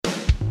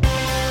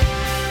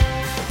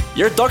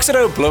Here at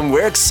Doxa Bloem,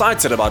 we're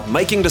excited about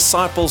making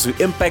disciples who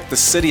impact the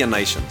city and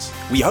nations.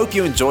 We hope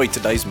you enjoy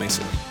today's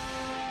message.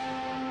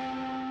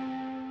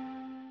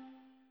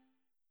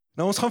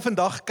 Nou, ons gaan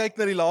vandag kyk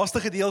na die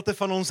laaste gedeelte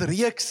van ons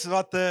reeks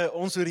wat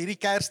ons oor hierdie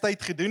Kerstyd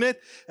gedoen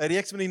het. 'n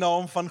Reeks met die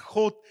naam van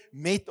God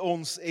met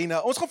ons. En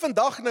ons gaan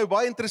vandag nou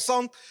baie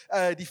interessant,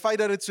 die feit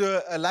dat dit so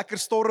 'n lekker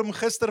storm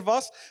gister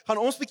was, gaan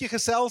ons bietjie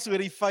gesels oor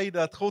die feit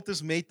dat God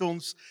is met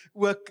ons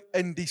ook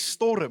in die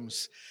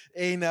storms.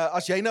 En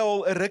as jy nou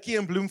al 'n rukkie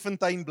in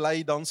Bloemfontein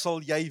bly, dan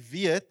sal jy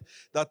weet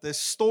dat 'n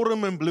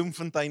storm in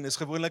Bloemfontein is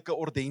gewoonlik 'n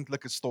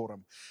ordentlike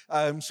storm.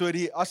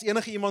 As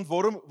enige iemand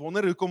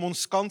wonder hoekom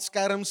ons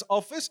kantskerms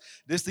af is,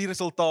 dis die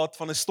resultaat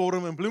van 'n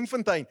storm in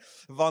Bloemfontein.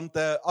 Want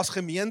as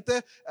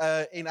gemeente,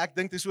 en ek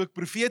dink dit is ook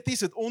profeties,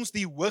 het ons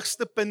die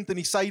hoogste punt in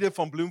die suide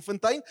van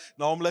Bloemfontein,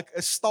 naamlik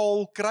 'n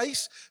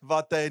staalkruis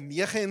wat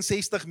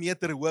 69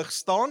 meter hoog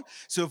staan.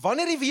 So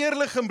wanneer die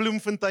weerlig in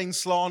Bloemfontein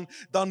slaan,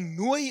 dan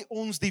nooi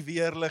ons die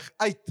weerlig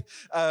uit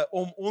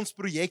om ons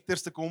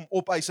projektors te kom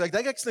opeis. So ek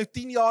dink ek is nou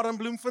 10 jaar in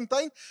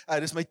Bloemfontein.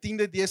 Dis my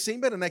 10de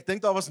Desember en ek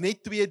dink daar was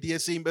net 2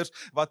 Desembers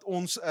wat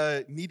ons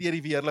nie deur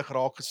die weerlig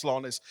raak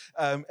geslaan is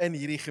in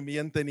hierdie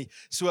gemeente nie.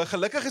 So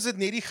gelukkig is dit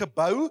net die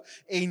gebou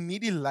en nie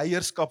die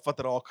leierskap wat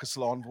raak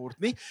geslaan word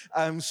nie.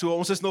 So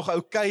ons is nog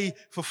okay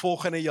vir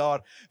volgende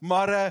jaar.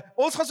 Maar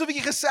ons gaan so 'n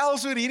bietjie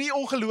gesels oor hierdie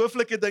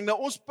ongelooflike ding. Nou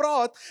ons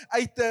praat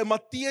uit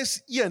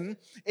Matteus 1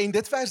 en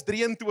dit vers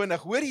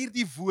 23. Hoor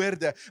hierdie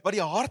woorde wat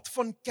die hart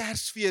van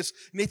Kersfees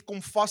net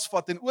kom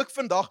vasvat en ook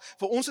vandag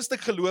vir ons 'n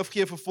stuk geloof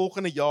gee vir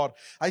volgende jaar.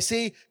 Hy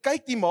sê,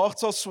 kyk, die maagd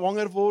sal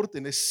swanger word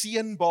en 'n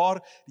seun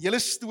baar, die hele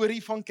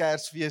storie van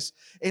Kersfees,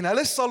 en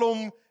hulle sal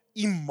hom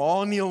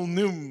Immanuel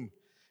noem.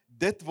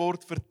 Dit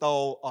word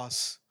vertaal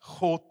as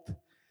God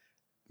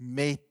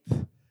met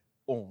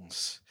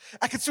ons.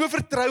 Ek het so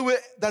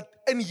vertroue dat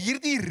in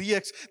hierdie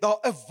reeks daar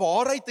 'n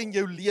waarheid in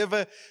jou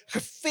lewe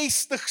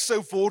gevestig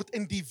sou word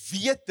in die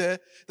wete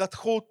dat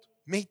God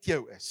met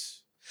jou is.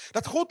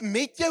 Dat God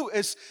met jou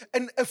is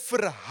in 'n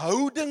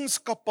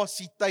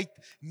verhoudingskapasiteit,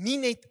 nie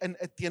net in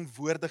 'n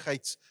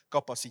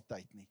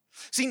teenwoordigheidskapasiteit nie.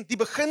 Sien, die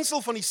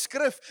beginsel van die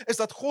skrif is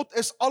dat God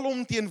is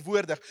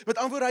alomteenwoordig. Met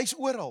ander woorde, hy is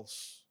oral.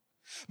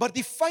 Maar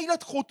die feit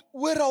dat God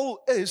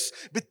oral is,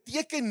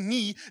 beteken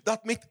nie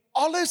dat met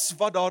alles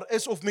wat daar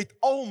is of met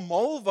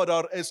almal wat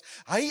daar is,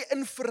 hy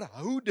in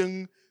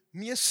verhouding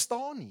mee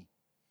staan nie.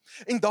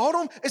 En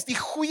daarom is die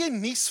goeie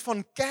nuus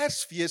van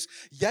Kersfees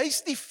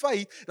juis die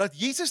feit dat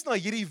Jesus na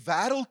hierdie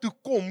wêreld toe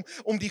kom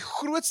om die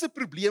grootste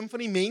probleem van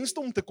die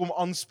mensdom te kom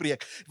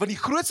aanspreek. Want die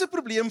grootste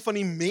probleem van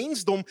die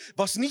mensdom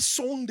was nie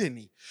sonde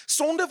nie.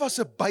 Sonde was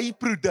 'n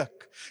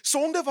byproduk.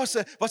 Sonde was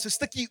 'n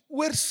stukkie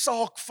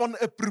oorsaak van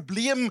 'n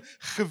probleem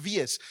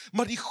gewees.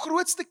 Maar die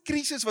grootste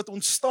krisis wat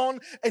ontstaan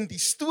in die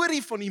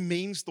storie van die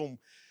mensdom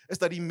is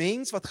dat die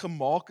mens wat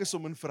gemaak is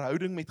om in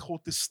verhouding met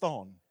God te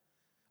staan,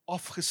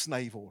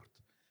 afgesny word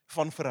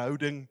van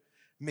verhouding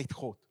met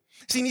God.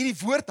 Sien,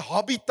 hierdie woord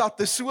habitat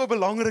is so 'n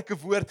belangrike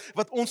woord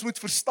wat ons moet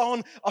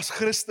verstaan as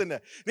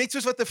Christene. Net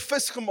soos wat 'n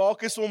vis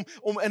gemaak is om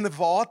in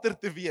water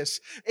te wees,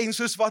 en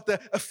soos wat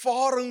 'n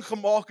varing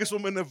gemaak is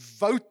om in 'n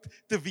woud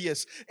te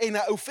wees, en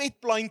 'n ou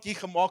vetplantjie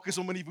gemaak is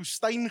om in die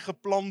woestyn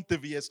geplant te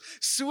wees,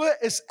 so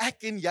is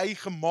ek en jy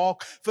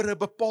gemaak vir 'n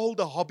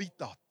bepaalde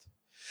habitat.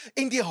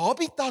 En die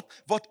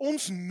habitat wat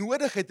ons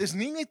nodig het, is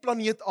nie net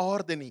planeet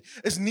Aarde nie,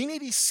 is nie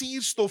net die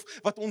suurstof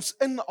wat ons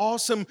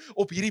inasem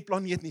op hierdie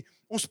planeet nie.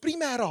 Ons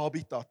primêre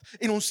habitat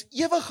en ons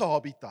ewige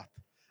habitat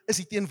is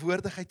die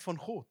teenwoordigheid van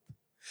God.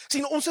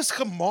 Sien, ons is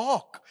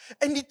gemaak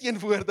in die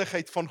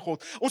teenwoordigheid van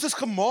God. Ons is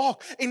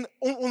gemaak en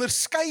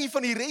onderskei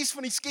van die res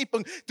van die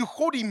skepping, toe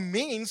God die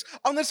mens,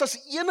 anders as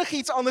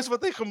enigiets anders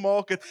wat hy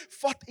gemaak het,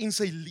 vat en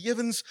sy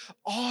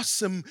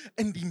lewensasem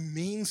in die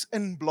mens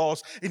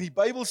inblaas. En die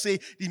Bybel sê,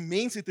 die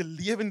mens het 'n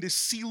lewende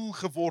siel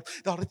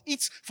geword. Daar het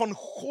iets van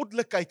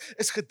goddelikheid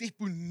is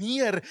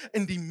gedeponeer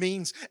in die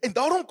mens. En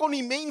daarom kon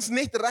die mens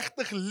net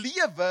regtig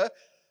lewe,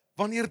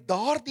 wanneer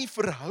daardie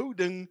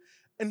verhouding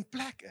in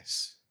plek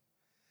is.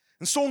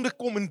 En sonde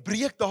kom en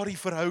breek daardie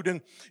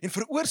verhouding en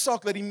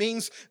veroorsaak dat die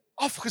mens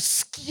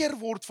afgeskeer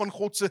word van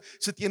God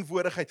se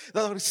teenwoordigheid.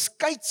 Dat daar 'n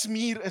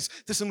skeidsmuur is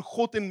tussen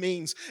God en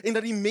mens en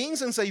dat die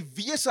mens in sy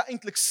wese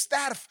eintlik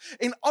sterf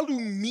en al hoe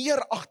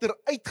meer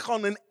agteruit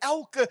gaan in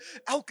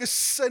elke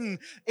sin,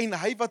 en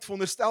hy wat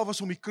veronderstel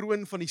was om die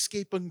kroon van die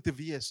skepping te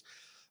wees,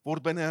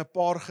 word binne 'n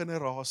paar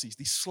generasies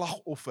die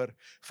slagoffer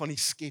van die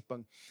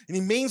skepping. En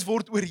die mens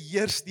word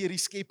oorheers deur die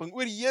skepping,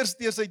 oorheers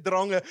deur sy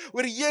drange,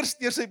 oorheers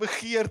deur sy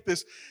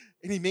begeertes,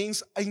 en die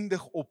mens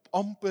eindig op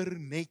amper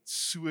net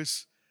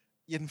soos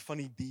een van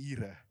die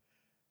diere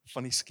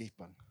van die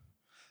skepping.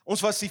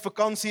 Ons was die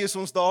vakansie, is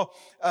ons daar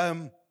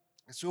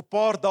so 'n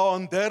paar dae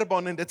in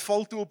Durban, en dit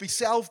val toe op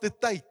dieselfde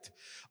tyd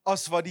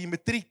as wat die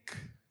matriek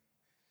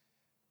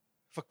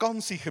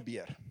vakansie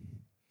gebeur.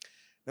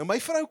 Nou my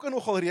vrou kan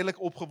nogal redelik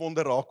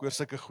opgewonde raak oor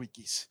sulke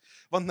goedjies.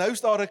 Want nou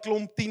is daar 'n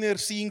klomp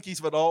tienerseentjies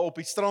wat daar op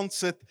die strand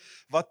sit,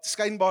 wat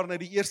skynbaar nou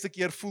die eerste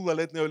keer voel,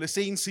 hulle het nou 'n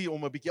lisensie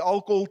om 'n bietjie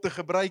alkohol te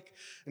gebruik,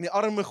 en die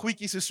arme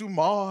goedjies is so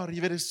maar, jy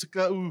weet, is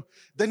sulke ou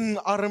dun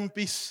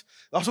armpies.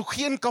 Daar's ook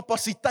geen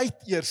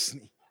kapasiteit eers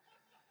nie.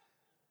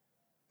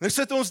 Nou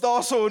sit ons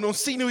daar so en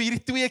ons sien hoe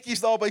hierdie tweeetjies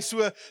daar by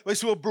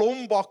so 'n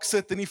blombak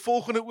sit, en die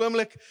volgende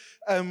oomblik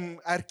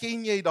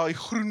erken jy daai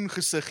groen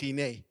gesiggie,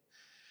 nê?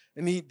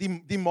 En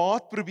die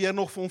maat probeer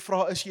nog vir hom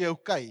vra, is jy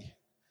okay?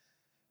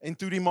 En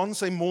toe die man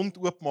sy mond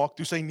oopmaak,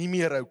 toe is hy nie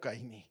meer okay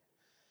nie.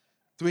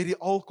 Toe het die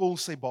alkohol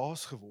sy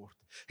baas geword.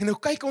 En nou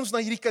kyk ons na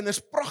hierdie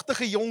kinders,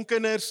 pragtige jong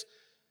kinders,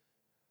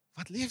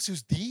 wat leef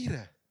soos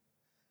diere.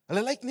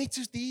 Hulle lyk net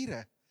soos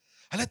diere.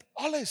 Hulle het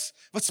alles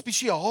wat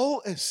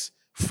spesiaal is,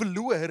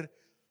 verloor,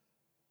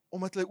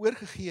 omdat hulle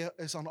oorgegee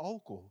is aan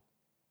alkohol.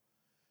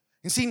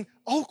 En sien,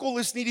 alkohol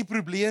is nie die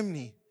probleem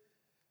nie.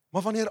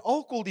 Maar wanneer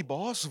alkohol die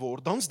baas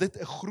word, dan is dit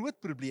 'n groot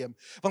probleem,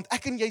 want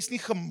ek en jy is nie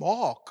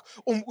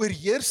gemaak om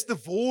oorheers te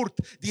word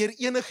deur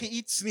enige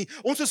iets nie.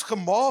 Ons is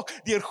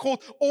gemaak deur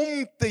God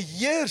om te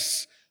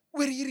heers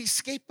oor hierdie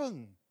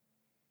skepping.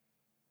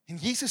 En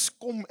Jesus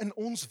kom in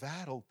ons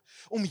wêreld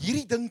om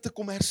hierdie ding te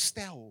kom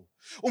herstel,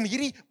 om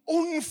hierdie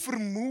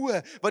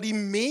onvermoë wat die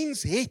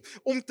mens het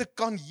om te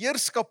kan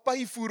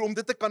heerskappy voer, om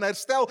dit te kan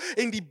herstel,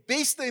 en die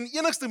beste en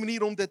enigste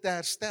manier om dit te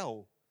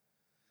herstel,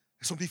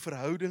 is om die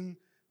verhouding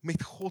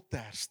met God te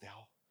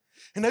herstel.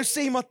 En nou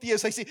sê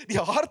Matteus, hy sê, die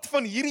hart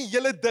van hierdie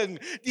hele ding,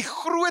 die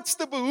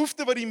grootste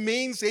behoefte wat die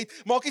mens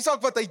het, maak nie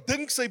saak wat hy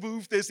dink sy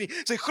behoefte is nie,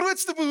 sy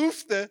grootste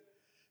behoefte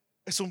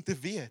is om te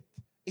weet,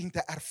 en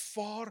te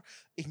ervaar,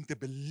 en te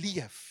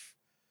beleef,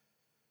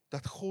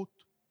 dat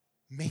God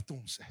met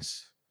ons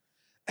is,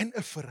 in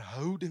 'n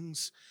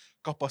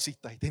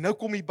verhoudingskapasiteit. En nou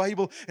kom die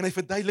Bybel, en hy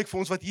verduidelik vir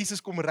ons wat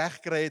Jesus kom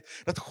regkry het,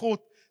 dat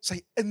God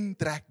sy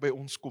intrek by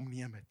ons kom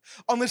neem het.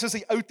 Anders as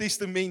die Ou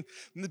Testament,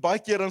 baie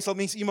keer dan sal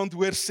mens iemand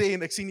hoor sê,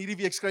 en ek sien hierdie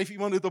week skryf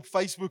iemand dit op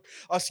Facebook,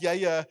 as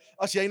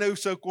jy nou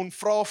sou kon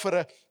vra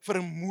vir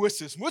 'n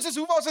Moses,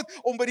 hoe was dit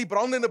om by die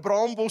brandende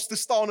braambos te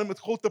staan en met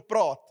God te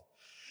praat?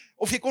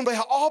 Of jy kon by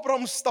 'n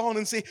Abraham staan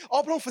en sê,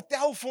 Abraham,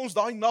 vertel vir ons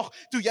daai nag,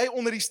 toe jy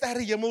onder die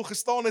sterrehemel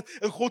gestaan het,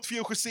 en God vir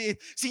jou gesê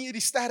het, sien jy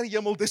die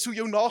sterrehemel, dis hoe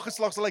jou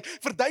nageslag sal lyk.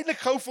 Verduidelik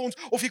gou vir ons,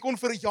 of jy kon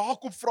vir 'n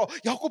Jakob vra,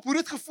 Jakob, hoe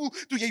het dit gevoel,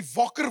 toe jy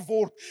wakker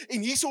word,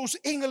 en hier is ons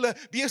engele,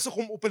 besig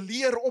om op 'n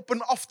leer op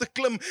en af te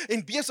klim,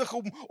 en besig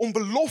om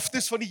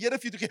beloftes van die Here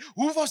vir jou te gee.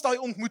 Hoe was daai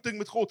ontmoeting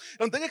met God?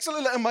 Dan dink ek sal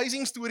hulle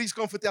amazing stories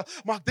kan vertel,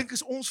 maar ek dink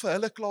as ons vir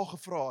hulle klaar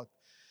gevra het,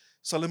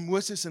 sal 'n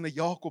Moses en 'n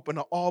Jakob en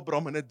 'n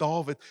Abraham en 'n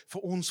Dawid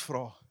vir ons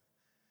vra,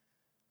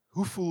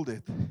 hoe voel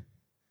dit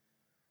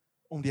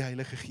om die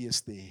Heilige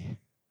Gees te hê?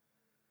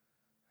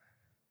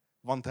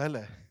 Want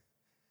hulle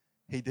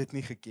het dit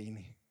nie geken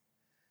nie.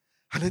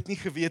 Hulle het nie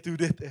geweet hoe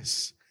dit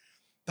is,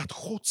 dat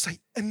God sy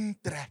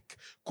intrek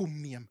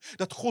kom neem,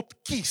 dat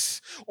God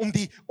kies om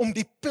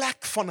die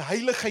plek van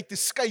heiligheid te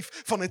skuif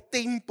van 'n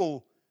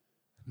tempel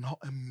na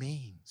 'n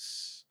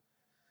mens.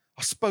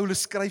 As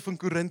Paulus skryf in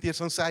Korintiërs,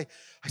 dan sê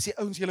hy sê,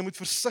 ouens, julle moet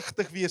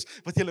versigtig wees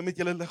wat julle met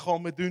julle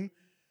liggame doen.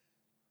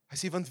 Hy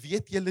sê, want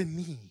weet julle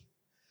nie,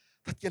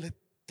 dat julle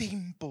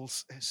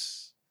tempels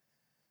is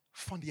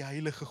van die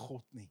heilige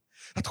God nie.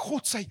 Dat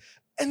God sy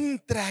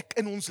intrek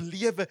in ons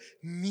lewe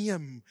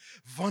neem,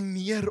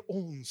 wanneer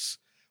ons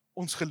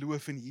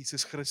geloof in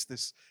Jesus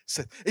Christus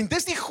sit. En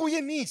dis die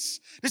goeie nuus,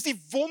 dis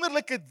die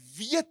wonderlike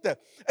wete,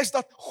 is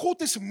dat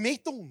God is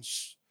met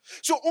ons.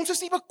 So ons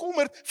is nie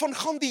bekommerd van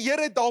gaan die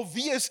Here daar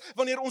wees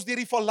wanneer ons deur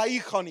die vallei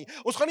gaan nie.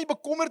 Ons gaan nie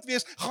bekommerd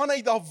wees, gaan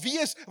hy daar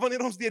wees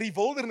wanneer ons deur die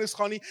wildernis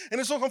gaan nie. En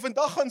as ons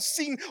vandag gaan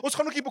sien, ons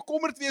gaan ook nie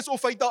bekommerd wees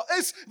of hy daar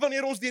is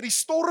wanneer ons deur die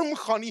storm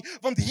gaan nie,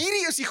 want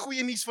hierdie is die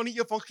goeie nuus van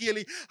die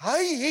evangelie.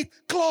 Hy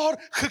het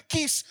klaar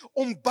gekies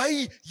om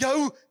by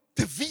jou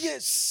te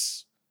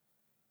wees.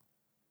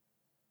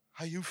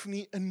 Hy hoef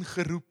nie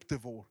ingeroep te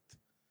word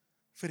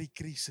vir die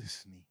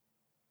krisis nie.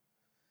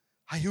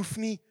 Hy hoef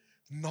nie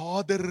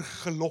nader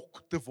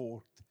gelok te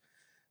word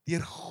deur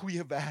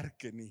goeie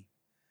werke nie.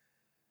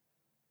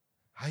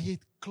 Hy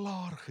het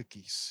klaar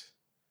gekies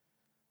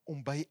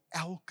om by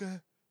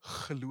elke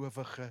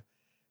gelowige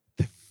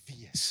te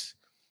wees.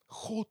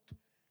 God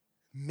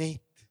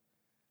met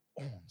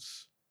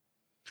ons.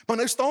 Maar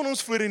nou staan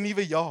ons voor 'n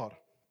nuwe jaar.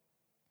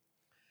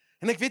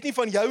 En ek weet nie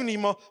van jou nie,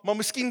 maar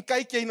miskien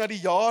kyk jy na die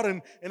jaar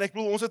en ek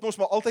bedoel, ons het ons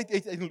maar altyd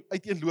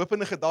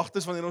uiteenlopende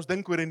gedagtes wanneer ons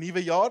dink oor 'n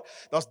nuwe jaar.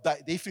 Daar's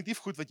definitief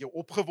goed wat jou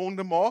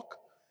opgewonde maak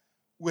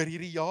oor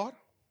hierdie jaar.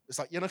 Is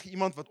daar enige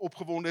iemand wat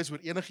opgewonde is oor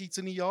enigiets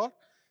in die jaar?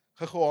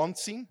 Gou hand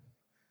sien.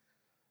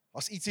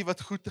 As ietsie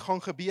wat goed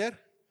gaan gebeur.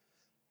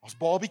 As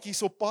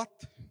babietjies op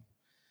pad.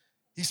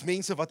 Hier's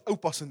mense wat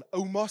oupas en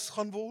oumas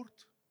gaan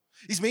word.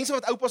 Hier's mense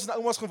wat oupas en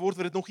oumas gaan word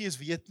wat dit nog nie eens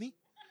weet nie.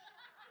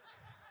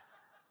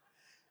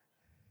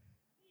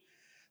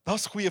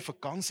 Daar's goeie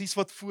vakansies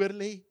wat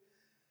voorlê.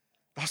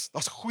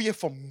 Daar's goeie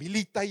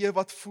familietye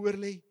wat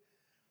voorlê.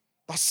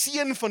 Daar's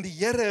seën van die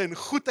Here en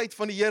goedheid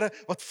van die Here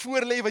wat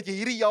voorlê wat jy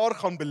hierdie jaar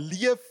gaan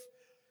beleef.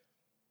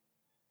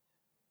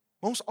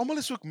 Maar ons almal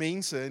is ook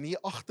mense en hier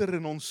agter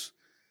in ons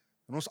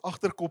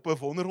agterkoppe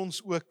wonder ons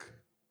ook,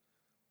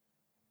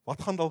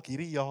 wat gaan dalk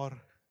hierdie jaar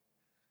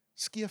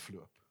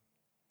skeefloop?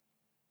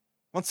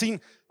 Want sien,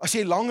 as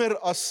jy langer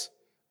as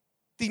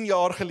 10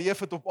 jaar geleef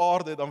het op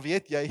aarde, dan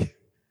weet jy,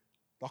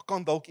 daar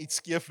kan dalk iets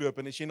skeefloop,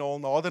 en as jy nou al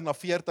nader na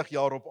 40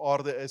 jaar op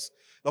aarde is,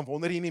 dan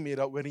wonder jy nie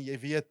meer daaroor nie, jy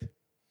weet,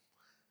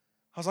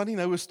 as daar nie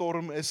nou 'n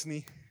storm is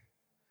nie,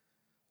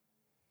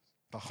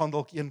 dan gaan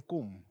dalk een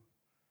kom,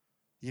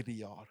 hierdie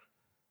jaar.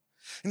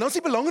 En dan is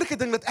die belangrike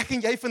ding, dat ek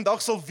en jy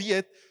vandag sal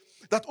weet,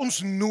 dat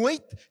ons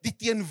nooit die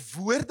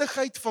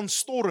teenwoordigheid van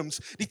storms,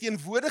 die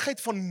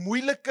teenwoordigheid van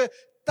moeilike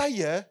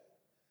tye,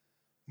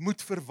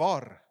 moet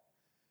verwar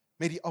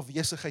met die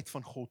afwesigheid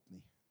van God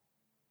nie.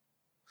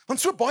 Want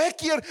so baie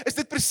keer is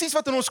dit presies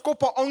wat in ons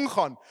koppe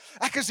aangaan.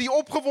 Ek is hier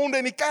opgewonde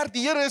in die kerk,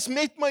 die Here is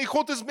met my,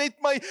 God is met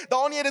my,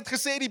 Danie het dit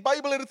gesê, die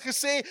Bybel het dit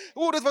gesê,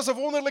 dit was 'n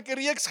wonderlike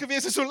reeks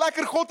gewees, is so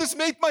lekker, God is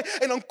met my,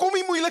 en dan kom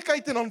die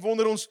moeilikheid en dan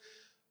wonder ons,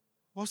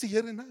 waar is die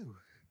Here nou?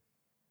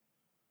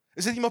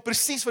 Is dit nie maar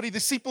presies wat die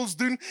disippels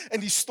doen in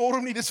die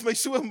storm nie? Dit is my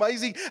so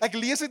amazing. Ek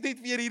lees dit net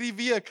weer hierdie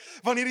week,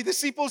 wanneer die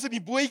disippels in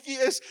die bootjie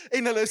is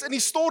en hulle is in die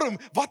storm.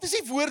 Wat is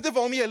die woorde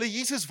waarmee hulle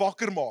Jesus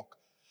wakker maak?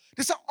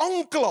 Dis 'n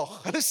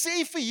aanklag. Hulle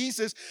sê vir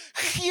Jesus,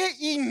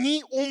 gee U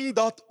nie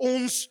omdat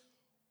ons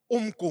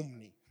omkom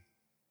nie.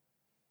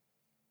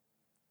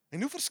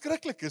 En hoe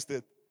verskriklik is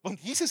dit?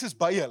 Want Jesus is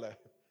by hulle.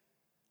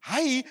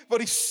 Hy wat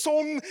die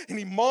son en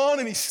die maan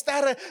en die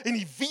sterre en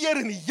die weer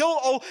en die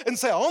heelal in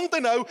sy hand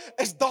hou,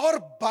 is daar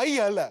by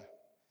hulle.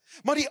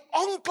 Maar die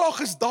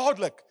aanklag is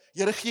dadelik,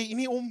 Here, gee U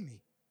nie om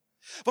nie.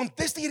 Want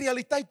dis die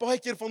realiteit baie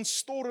keer van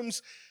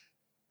storms,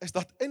 is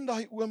dat in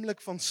daai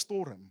oomblik van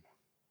storm,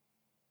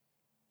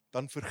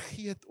 dan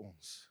vergeet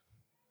ons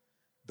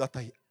dat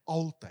hy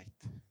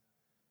altyd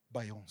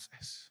by ons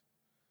is.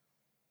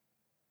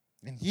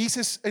 En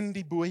Jesus in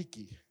die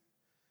bootjie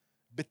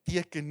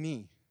beteken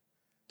nie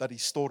dat die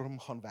storm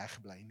gaan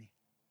wegbly nie.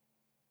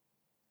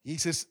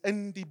 Jesus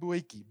in die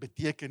bootjie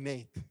beteken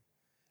net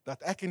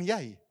dat ek en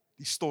jy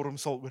die storm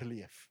sal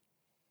oorleef.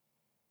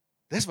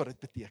 Dis wat dit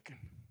beteken.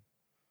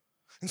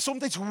 En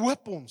soms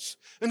hoop ons,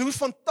 en hoe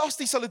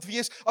fantasties sal dit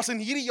wees as in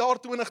hierdie jaar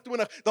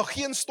 2020 daar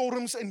geen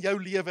storms in jou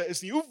lewe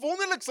is nie. Hoe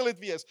wonderlik sal dit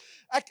wees.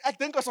 Ek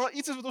dink as daar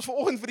iets is wat ons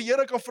vanoggend vir die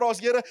Here kan vra, is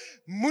Here,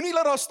 moenie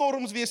laat daar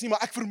storms wees nie,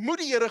 maar ek vermoed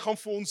die Here gaan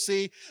vir ons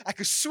sê, ek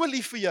is so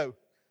lief vir jou.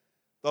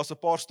 Daar's 'n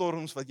paar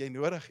storms wat jy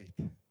nodig het.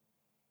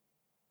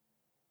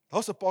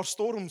 Daar's 'n paar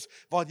storms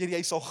waardeur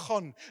jy sal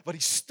gaan, wat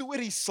die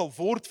stories sal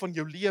word van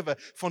jou lewe,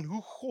 van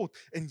hoe God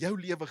in jou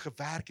lewe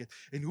gewerk het,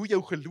 en hoe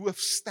jou geloof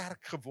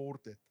sterk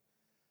geword het.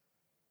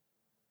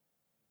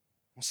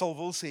 Ons sal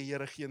wil sê,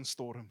 Here, geen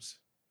storms.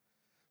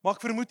 Maar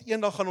ek vermoed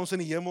eendag gaan ons in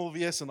die hemel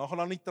wees, en dan gaan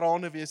daar nie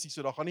trane wees nie,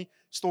 so daar gaan nie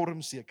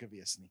storms seker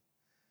wees nie.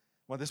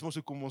 Want dis mos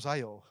hoekom ons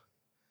huil.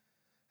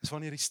 Dis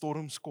wanneer die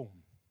storms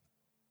kom.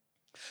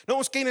 Nou,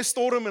 ons ken 'n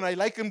storm, en hy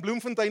lyk in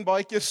Bloemfontein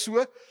baie keer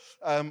so.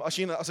 As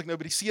ek nou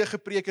by die see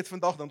gepreek het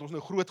vandag, dan het ons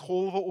nou groot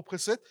golwe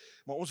opgesit,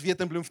 maar ons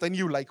weet in Bloemfontein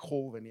nie hoe lyk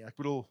golwe nie. Ek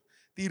bedoel,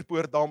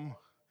 Tierpoortdam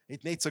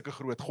het net sulke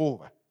groot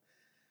golwe.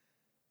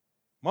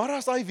 Maar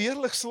as daai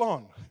weerlig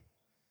slaan,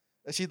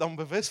 is jy dan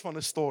bewus van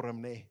 'n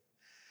storm, nê?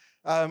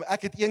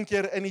 Ek het een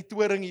keer in die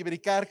toring hier by die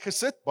kerk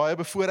gesit, baie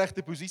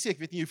bevoorregte posisie, ek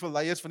weet nie hoeveel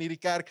leiers van hierdie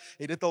kerk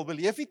het dit al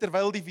beleef nie,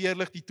 terwyl die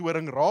weerlig die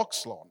toring raak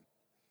slaan.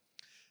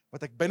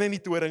 Wat ek binne in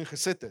die toring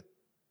gesit het,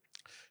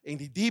 en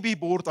die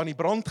DB-bord aan die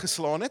brand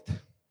geslaan het,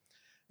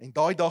 en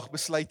daai dag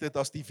besluit het,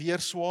 as die weer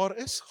swaar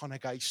is, gaan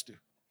ek huis toe.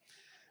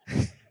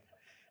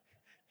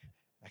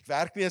 Ek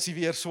werk nie as die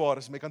weer swaar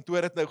is, my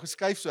kantoor het nou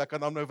geskuif, so ek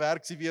kan dan nou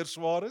werk as die weer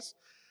swaar is.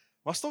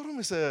 Maar storm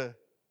is 'n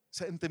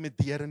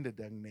intimiderende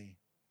ding, nê.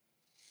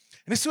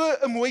 En dit is so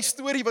 'n mooi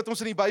storie wat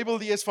ons in die Bybel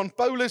lees van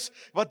Paulus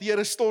wat deur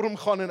 'n storm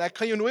gaan, en ek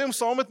gaan jou nooi om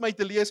saam met my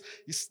te lees.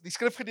 Die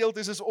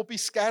skrifgedeeltes is op die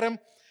skerm.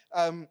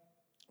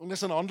 En dit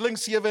is in Handelinge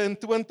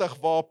 27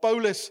 waar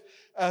Paulus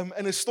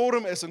in 'n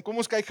storm is, en kom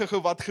ons kyk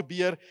gou wat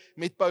gebeur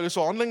met Paulus.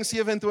 So Handelinge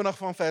 27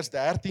 van vers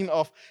 13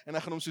 af, en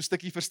ek gaan hom so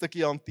stukkie vir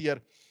stukkie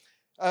hanteer.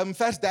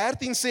 Vers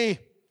 13 sê,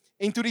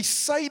 en toe die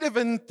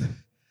suidewind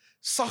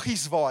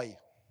saggies waai,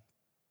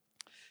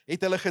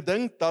 het hulle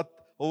gedink dat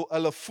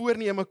hulle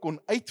voorneme kon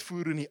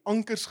uitvoer en die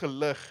ankers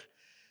gelig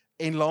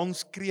en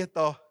langs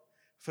Kreta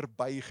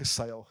verby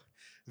geseil.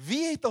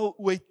 Wie het al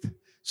ooit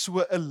so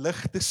 'n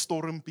ligte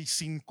stormpie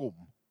sien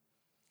kom?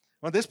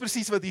 Want dis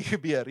presies wat hier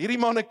gebeur. Hierdie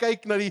manne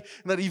kyk na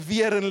die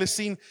weer en hulle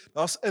sien,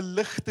 daar's 'n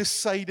ligte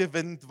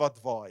suidewind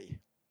wat waai.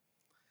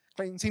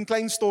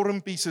 Klein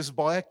stormpies is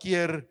baie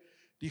keer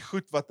die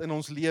goed wat in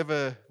ons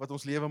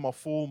lewe maar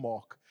vol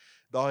maak.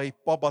 Daai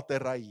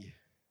papbattery,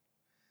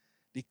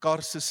 die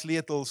kar se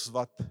sleutels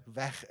wat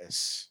weg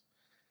is,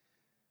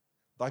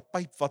 daai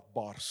pyp wat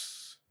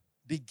bars,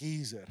 die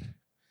geyser,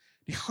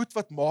 die goed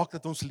wat maak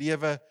dat ons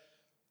lewe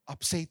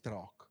upset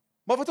raak.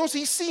 Maar wat ons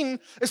hier sien,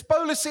 is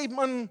Paulus sê,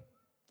 man,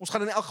 ons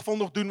gaan in elk geval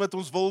nog doen wat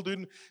ons wil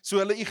doen, so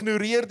hulle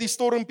ignoreer die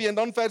stormpie, en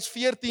dan vers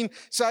 14,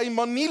 sê hy,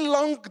 maar nie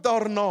lank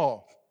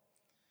daarna,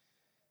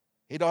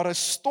 het daar 'n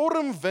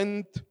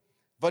stormwind,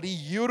 wat die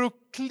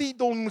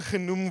Euroklydon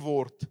genoem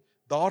word,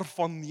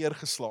 daarvan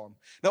neergeslaan.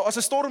 Nou as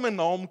 'n storm 'n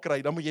naam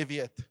kry, dan moet jy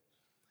weet,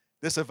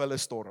 dis 'n wilde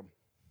storm.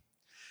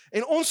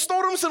 En ons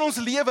storms in ons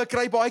lewe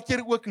kry baie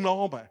keer ook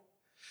name.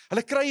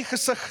 Hulle kry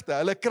gesigte,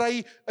 hulle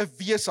kry 'n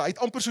wese, hy het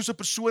amper soos 'n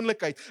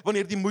persoonlikheid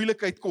wanneer die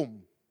moeilikheid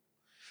kom.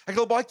 Ek het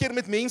al baie keer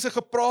met mense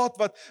gepraat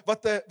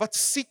wat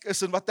siek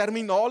is en wat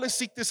terminale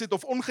siektes het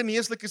of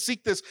ongeneeslike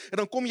siektes, en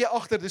dan kom jy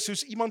agter, dis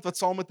soos iemand wat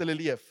saam met hulle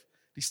leef.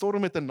 Die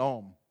storm het 'n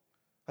naam.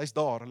 Hy's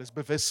daar, hulle is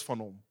bewus van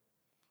hom.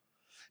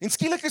 En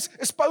skielik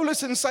is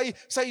Paulus en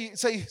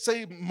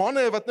sy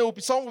manne wat nou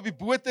saam op die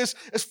boot is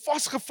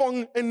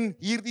vasgevang in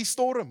hierdie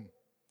storm.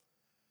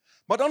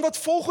 Maar dan wat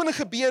volgende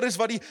gebeur is,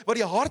 wat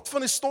die hart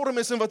van 'n storm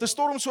is en wat 'n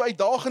storm so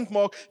uitdagend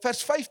maak,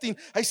 vers 15,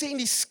 hy sê, en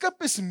die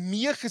skip is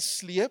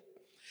meegesleep,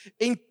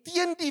 en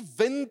teen die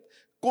wind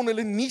kon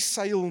hulle nie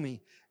seil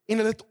nie, en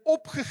hulle het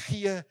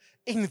opgegee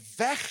en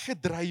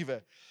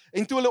weggedrywe.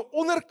 En toe hulle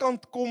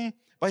onderkant kom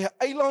by 'n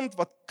eiland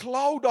wat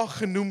Clauda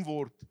genoem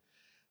word,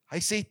 hy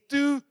sê,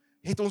 toe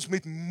het ons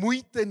met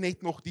moeite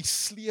net nog die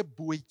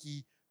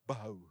sleepbootjie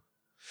behou.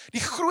 Die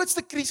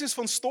grootste krisis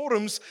van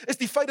storms is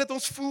die feit dat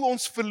ons voel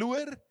ons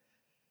verloor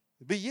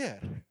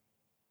beheer.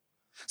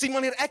 Sien,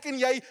 wanneer ek en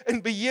jy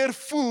in beheer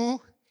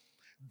voel,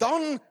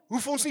 dan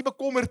hoef ons nie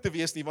bekommerd te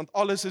wees nie, want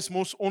alles is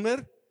mos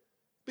onder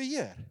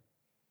beheer.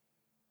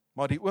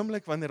 Maar die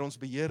oomblik wanneer ons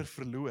beheer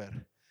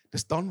verloor,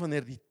 dis dan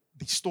wanneer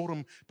die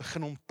storm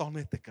begin om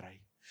tande te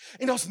kry.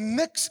 En daar's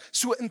niks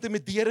so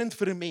intimiderend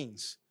vir 'n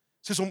mens,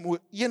 soos om oor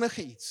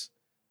enige iets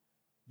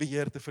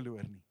beheer te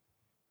verloor nie.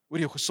 Oor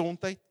jou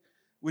gesondheid,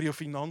 oor jou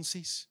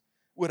finansies,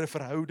 oor 'n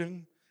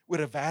verhouding,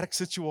 oor 'n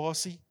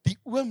werksituasie. Die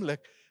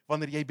oomblik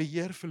wanneer jy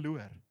beheer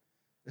verloor,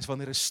 is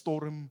wanneer 'n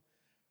storm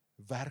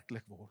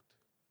werklik word.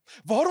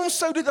 Waarom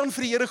sou dit dan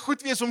vir die Here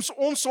goed wees om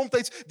ons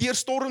soms deur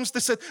storms te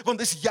sit? Want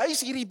dis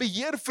juis hierdie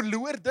beheer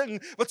verloor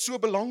ding wat so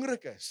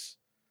belangrik is.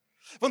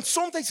 Want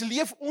soms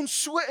leef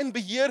ons so in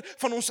beheer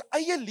van ons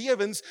eie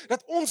lewens,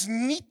 dat ons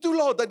nie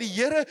toelaat dat die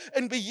Here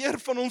in beheer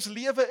van ons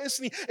lewe is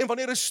nie. En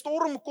wanneer 'n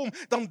storm kom,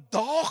 dan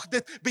daag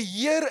dit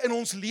beheer in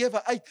ons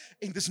lewe uit.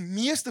 En dis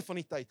meeste van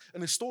die tyd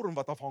in 'n storm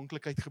wat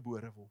afhanklikheid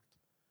gebore word.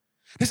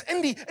 Dis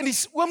in die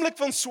oomblik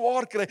van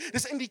swaar kry,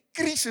 dis in die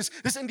krisis,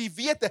 dis in die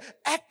wete,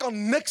 ek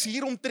kan niks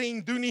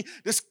hieromtrent doen nie,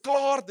 dis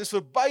klaar, dis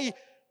verby,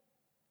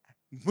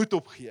 moet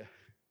opgee.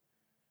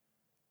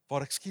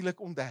 Waar ek skielik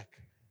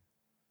ontdek,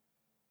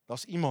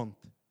 daar's iemand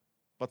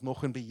wat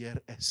nog in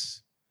beheer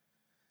is.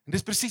 En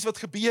dis presies wat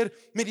gebeur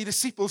met die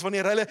disippels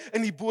wanneer hulle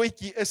in die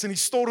bootjie is en die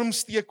storm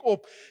steek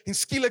op en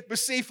skielik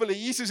besef hulle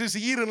Jesus is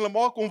hier en hulle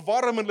maak hom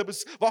warm en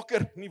hulle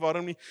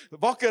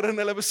wakker en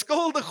hulle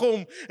beskuldig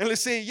hom en hulle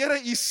sê Here,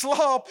 U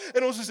slaap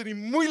en ons is in die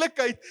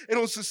moeilikheid en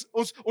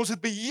ons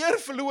het beheer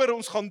verloor,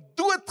 ons gaan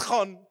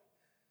doodgaan.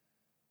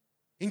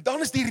 En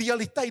dan is die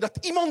realiteit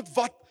dat iemand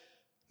wat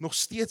nog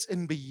steeds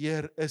in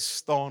beheer is,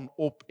 staan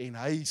op en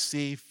hy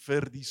sê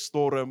vir die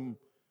storm,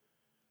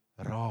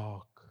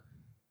 raak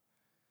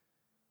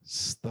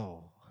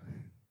stil.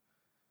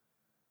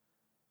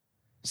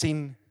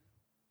 Sien,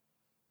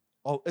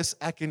 al is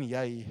ek en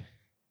jy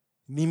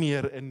nie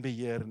meer in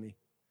beheer nie.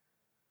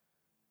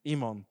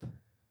 Iemand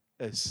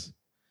is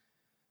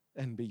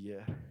in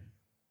beheer.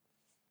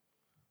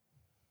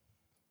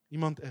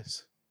 Iemand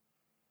is.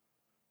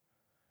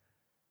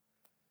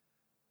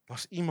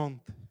 Daar's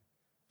iemand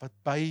wat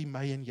by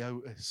my en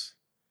jou is,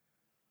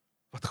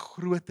 wat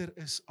groter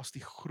is as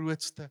die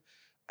grootste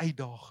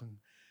uitdaging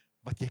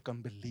wat jy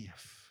kan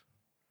beleef.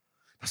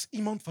 Daar's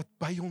iemand wat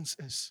by ons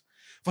is,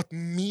 wat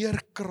meer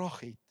krag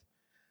het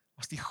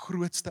as die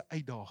grootste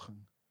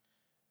uitdaging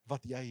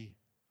wat jy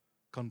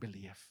kan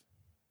beleef.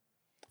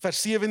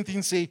 Vers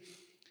 17 sê,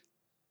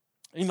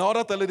 en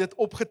nadat hulle dit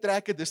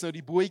opgetrek het, dis nou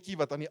die bootjie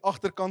wat aan die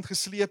agterkant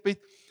gesleep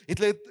het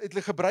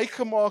hulle gebruik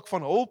gemaak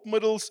van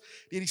hulpmiddels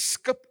deur die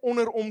skip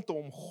onderom te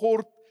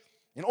omgord,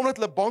 en omdat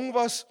hulle bang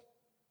was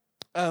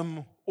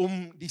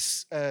om die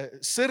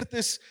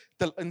Sirtis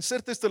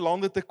te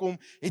lande te kom,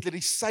 het hulle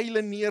die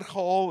seile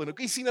neergehaal, en ook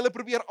jy sien hulle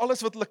probeer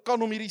alles wat hulle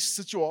kan om hierdie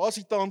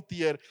situasie te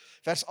hanteer.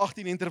 Vers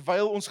 18, en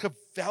terwyl ons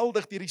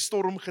geweldig deur die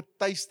storm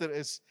getuister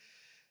is,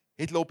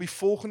 het hulle op die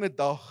volgende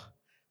dag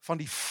van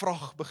die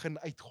vrag begin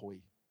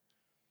uitgooi.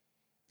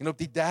 En op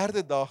die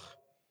derde dag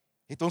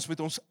het ons met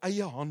ons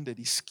eie hande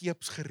die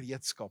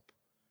skeepsgereedskap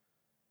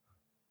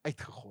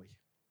uitgegooi.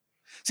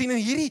 Sien, en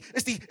hierdie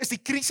is die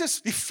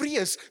krisis, die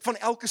vrees van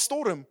elke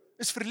storm,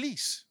 is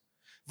verlies.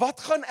 Wat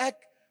gaan ek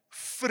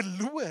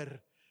verloor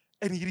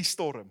in hierdie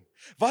storm?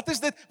 Wat is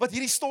dit wat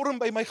hierdie storm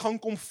by my gaan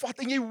kom vat?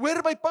 En jy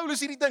hoor by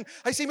Paulus hierdie ding,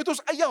 hy sê met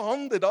ons eie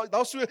hande,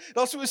 daar so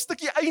 'n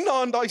stukkie einde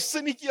aan daai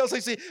sinnetjie as hy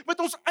sê, met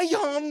ons eie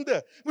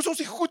hande, moes ons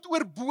die goed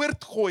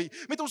oorboord gooi,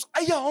 met ons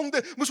eie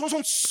hande, moes ons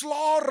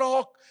ontslaa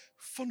raak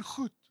van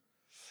goed.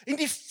 En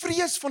die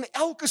vrees van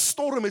elke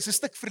storm is 'n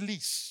stuk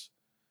verlies.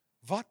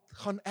 Wat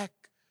gaan ek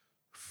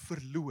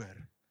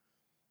verloor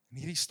in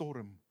hierdie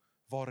storm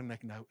waarin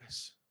ek nou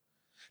is?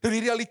 Nou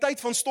die realiteit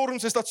van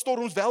storms is dat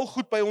storms wel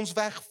goed by ons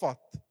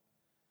wegvat.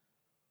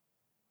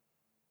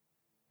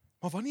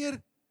 Maar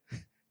wanneer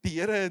die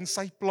Here in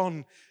sy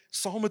plan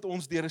saam met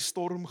ons deur 'n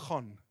storm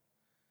gaan,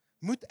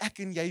 moet ek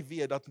en jy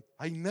weet dat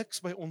hy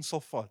niks by ons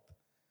sal vat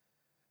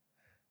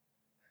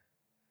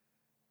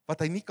wat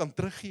hy nie kan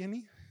teruggee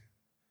nie,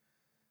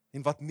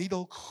 en wat nie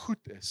dalk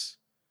goed is,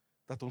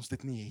 dat ons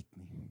dit nie het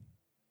nie.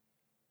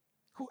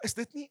 Hoe is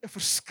dit nie 'n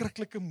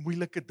verskriklike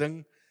moeilike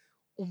ding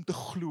om te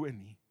glo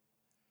nie?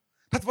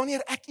 Dat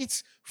wanneer ek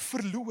iets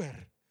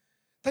verloor,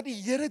 dat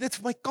die Here dit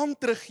vir my kan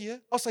teruggee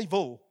as hy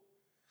wil,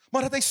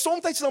 maar dat hy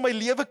soms na my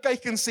lewe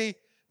kyk en sê,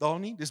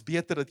 Danie, dis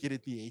beter dat jy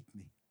dit nie het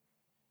nie.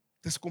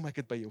 Dis hoekom ek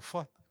dit by jou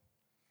vat.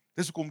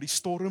 Dis hoekom die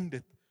storm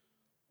dit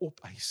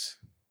opeis.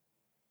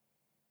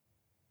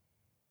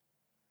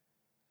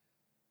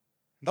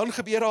 Dan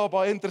gebeur daar 'n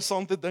baie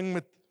interessante ding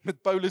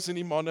met Paulus en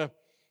die manne.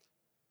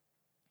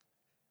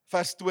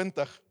 Vers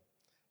 20.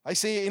 Hy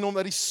sê, en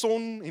omdat die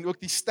son en ook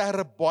die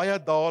sterre baie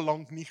dae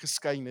lank nie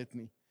geskyn het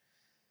nie,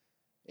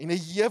 en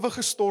 'n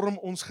ewige storm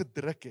ons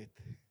gedruk het,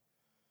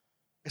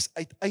 is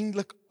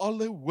uiteindelik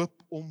alle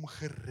hoop om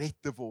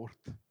gered te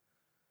word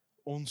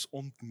ons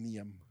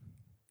ontneem.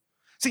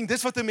 Sien,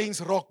 dis wat 'n mens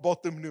rock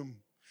bottom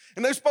noem.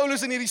 En nou is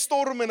Paulus in hierdie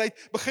storm en hy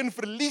begin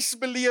verlies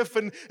beleef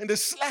en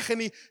dis sleg en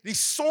die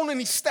son en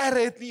die sterre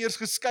het nie eers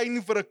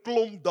geskyn vir 'n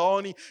klomp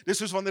dae nie. Dis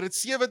soos wanneer dit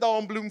 7 dae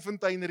in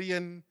Bloemfontein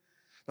reën.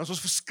 Dan is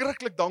ons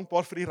verskriklik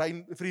dankbaar vir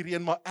die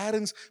reën, maar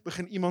eers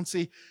begin iemand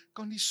sê,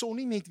 kan die son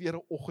nie net weer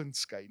 'n oggend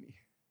skyn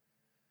nie?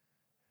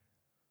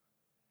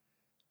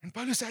 En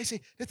Paulus hy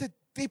sê, dit het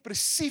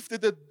depressief,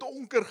 dit het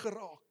donker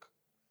geraak.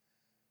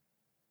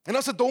 En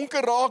as dit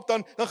donker raak,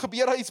 dan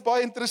gebeur daar iets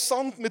baie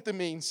interessant met 'n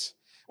mens.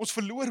 Ons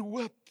verloor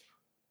hoop.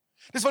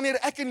 Dis wanneer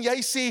ek en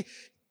jy sê,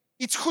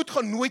 iets goed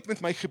gaan nooit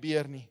met my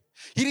gebeur nie.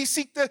 Hierdie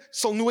siekte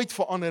sal nooit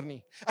verander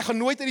nie. Ek gaan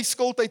nooit uit die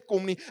skuld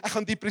uitkom nie. Ek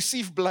gaan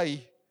depressief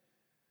bly.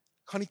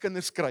 Ek gaan nie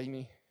kinders kry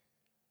nie.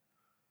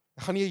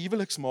 Ek gaan nie 'n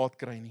huweliksmaat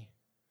kry nie.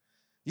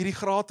 Hierdie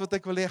graad wat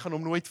ek wil hê, ek gaan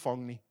hom nooit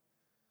vang nie.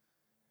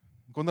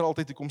 Ek wonder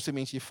altyd hoe kom sê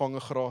mense, jy vang 'n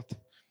graad.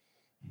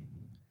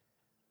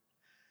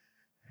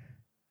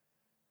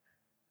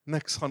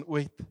 Niks gaan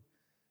ooit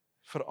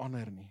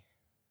verander nie.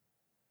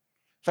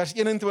 Vers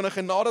 21,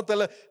 en nadat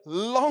hulle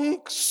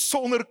lank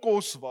sonder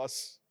kos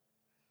was,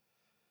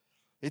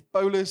 het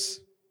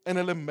Paulus in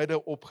hulle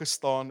midde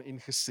opgestaan en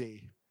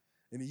gesê,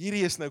 en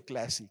hierdie is nou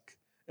klassiek,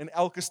 in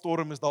elke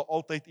storm is daar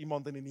altyd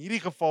iemand, en in hierdie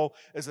geval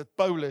is dit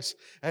Paulus,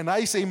 en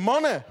hy sê,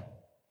 manne,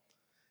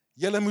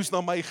 julle moes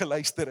na my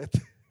geluister het.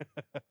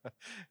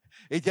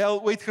 Het jy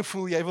al ooit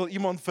gevoel, jy wil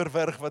iemand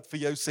verwrig wat vir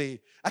jou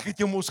sê, ek het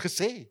jou mos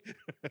gesê,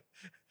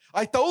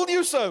 I told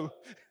you so,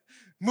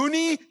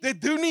 moenie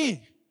dit doen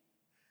nie.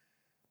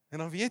 En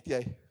dan weet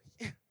jy,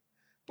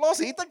 plaas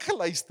het ek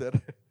geluister.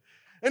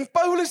 En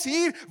Paulus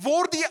hier,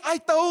 word die I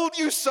told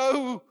you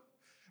so.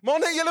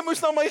 Manne, julle moes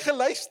na my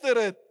geluister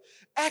het.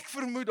 Ek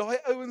vermoed, daai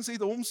ouens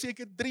het hom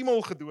seker 3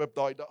 maal gedoop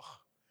daai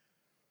dag.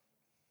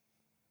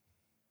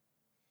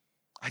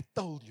 I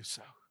told you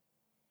so.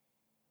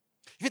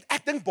 Jy weet,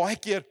 ek dink baie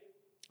keer,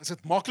 is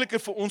dit makliker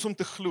vir ons om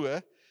te glo,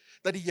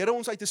 dat die Here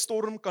ons uit 'n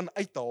storm kan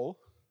uithaal,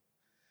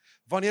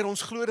 wanneer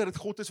ons glo dat dit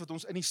God is wat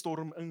ons in die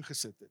storm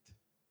ingesit het.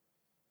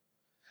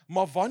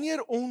 Maar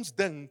wanneer ons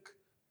dink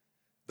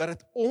dat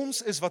dit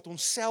ons is wat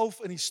ons self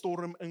in die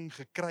storm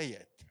ingekry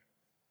het,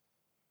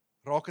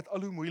 raak dit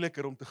al hoe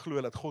moeiliker om te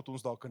glo dat God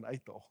ons daar kan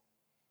uithaal.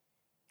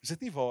 Is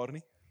dit nie waar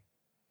nie?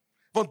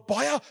 Want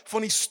baie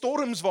van die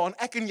storms waarin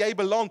ek en jy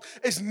beland,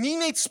 is nie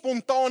net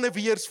spontane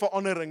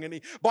weersveranderinge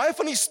nie. Baie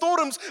van die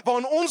storms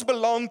waarin ons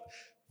beland,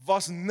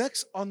 was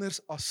niks anders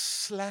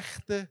as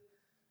slegte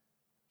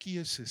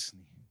keuses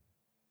nie.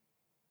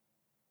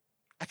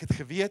 Ek het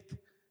geweet,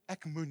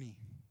 ek moenie.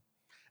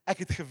 Ek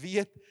het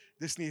geweet,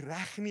 dis nie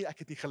reg nie, ek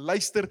het nie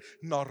geluister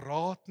na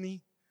raad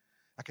nie.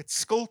 Ek het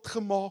skuld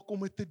gemaak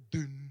om dit te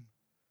doen.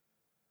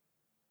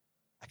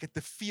 Ek het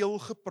te veel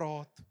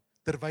gepraat,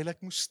 terwyl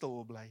ek moes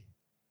stil bly.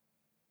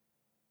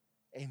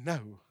 En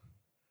nou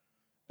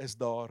is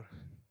daar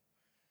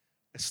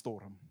 'n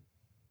storm.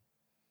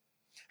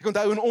 Ek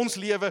onthou in ons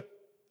lewe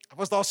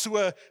was daar so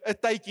 'n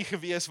tydjie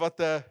gewees wat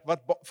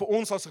vir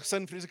ons as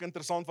gesin vreeslik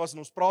interessant was, en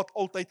ons praat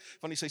altyd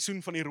van die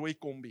seisoen van die rooi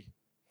kombi.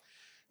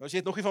 Nou as jy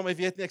dit nog nie van my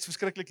weet nie, ek's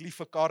verskriklik lief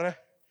vir karre.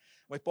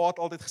 My pa het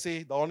altyd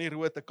gesê, Danie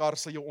Roodt, 'n kar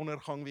sal jou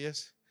ondergang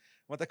wees,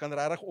 want ek kan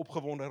regtig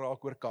opgewonde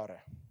raak oor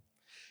karre.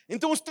 En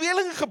toe ons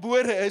tweelinge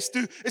gebore is,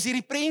 toe is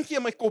hierdie prentjie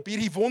in my kop,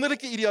 hierdie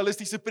wonderlike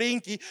idealistiese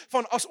prentjie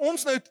van as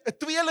ons nou 'n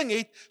tweeling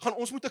het, gaan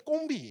ons moet 'n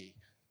kombi hê.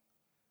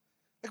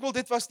 Ek wil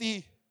dit was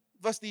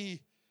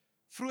die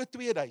vroeë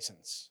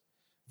 2000s.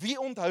 Wie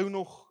onthou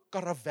nog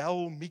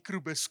Caravel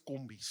microbus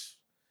kombies?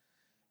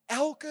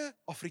 Elke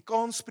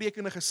Afrikaans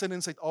sprekende gesin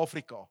in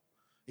Suid-Afrika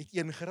het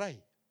een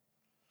gery.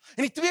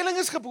 En die tweeling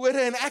is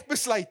gebore en ek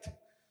besluit,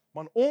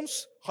 man,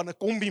 ons gaan 'n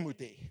kombi moet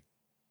hê.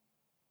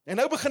 En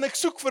nou begin ek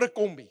soek vir 'n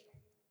kombi.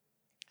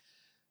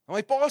 En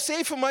my pa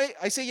sê vir my,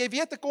 hy sê, jy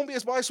weet 'n kombi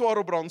is baie swaar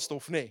op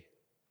brandstof, nê? Nee.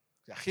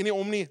 Ek sê, geen nie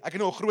om nie, ek het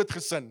nou 'n groot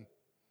gesin.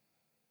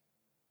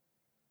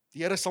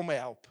 Die Here sal my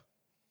help.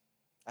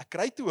 Ek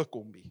kry toe 'n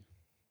kombi.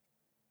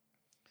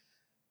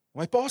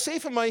 My pa sê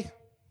vir my,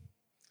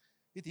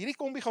 Weet, hierdie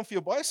kombi gaan vir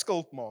jou baie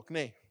skuld maak,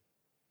 nê?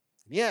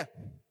 Nee,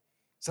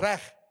 is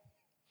reg.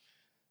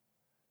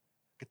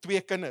 Ek het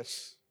 2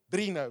 kinders,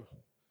 3 nou.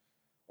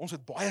 Ons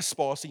het baie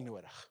spasie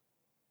nodig.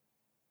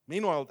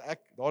 Meanwhile,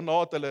 daarna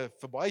het hulle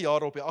vir baie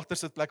jare op die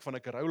agtersitplek van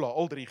 'n Corolla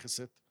al 3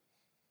 gesit.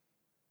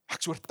 Ek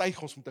is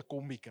oortuig ons moet 'n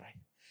kombi kry.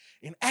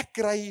 En ek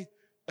kry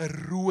 'n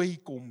rooi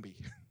kombi.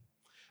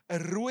 'n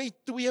Rooi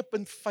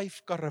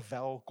 2.5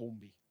 Caravelle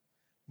kombi.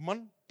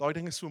 Man, daai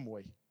ding is so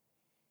mooi.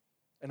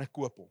 En ek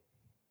koop hom.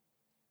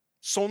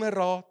 Sonder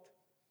raad,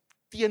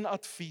 teen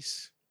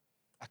advies.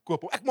 Ek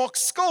koop hom. Ek maak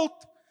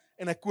skuld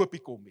en ek koop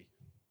die kombi.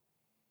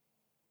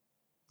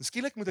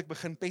 Skielik moet ek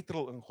begin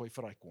petrol ingooi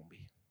vir daai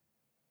kombi.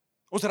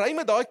 Ons ry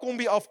met daai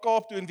kombi af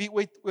Kaap toe en wie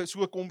ooit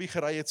so 'n kombi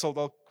gery het sal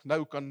dalk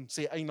nou kan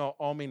sê eina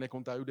amen, ek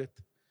onthou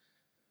dit.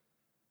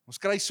 Ons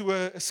kry so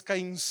 'n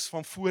skuins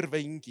van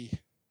voorwentjie.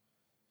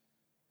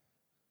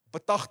 Op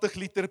 'n 80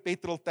 liter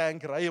petrol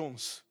tank ry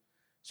ons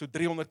so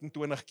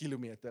 320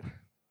 km.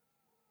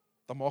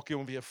 Dan maak jy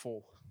hom weer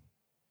vol.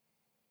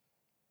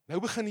 Nou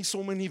begin die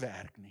somme nie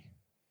werk nie.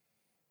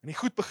 En die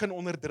goed begin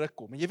onder druk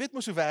kom. En jy weet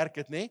mos hoe werk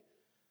dit, nê?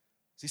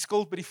 As die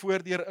skuld by die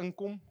voordeur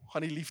inkom,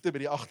 gaan die liefde by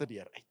die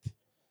agterdeur uit.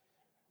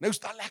 Nou is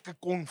daar lekker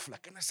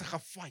konflik, en is 'n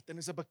gefight, en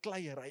is 'n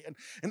bekleierery,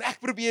 en ek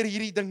probeer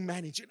hierdie ding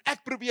manage, en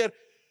ek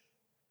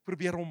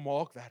probeer hom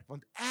maak werk,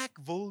 want ek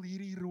wil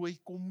hierdie rooi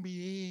kombi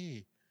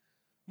hê.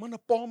 Man, 'n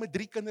pa met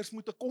 3 kinders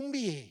moet 'n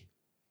kombi hê.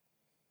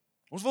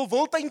 Ons wil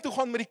Wildtuin toe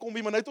gaan met die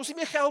kombi, maar nou het ons nie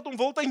meer geld om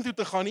Wildtuin toe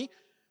te gaan nie,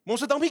 maar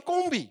ons het dan die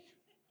kombi.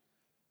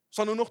 Ons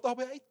sal nou nog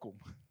daarby uitkom.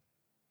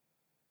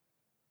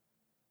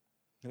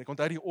 En ek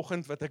onthou die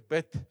oggend wat ek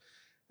bid,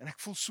 en ek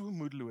voel so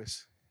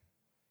moedeloos.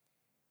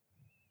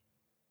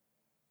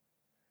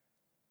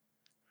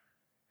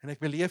 En ek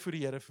beleef hoe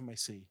die Here vir my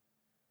sê,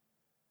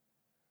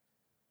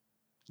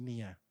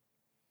 nee,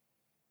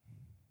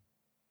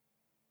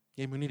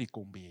 jy moet nie die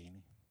kombi hê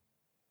nie.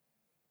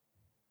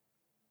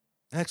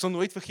 En ek sal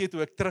nooit vergeet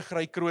hoe ek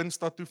terugry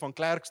Kroonstad toe van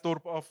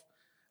Klerksdorp af,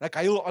 en ek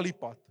huil al die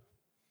pad.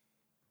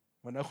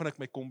 Maar nou gaan ek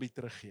my kombi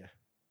teruggee.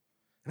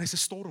 En dit is 'n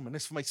storm, en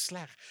dit is vir my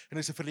sleg, en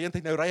dit is 'n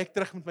verleentheid. Nou ry ek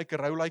terug met my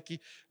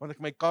Corollaatjie, want ek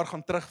my kar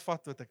gaan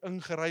terugvat, wat ek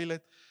ingeruil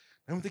het.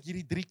 Nou moet ek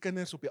hierdie 3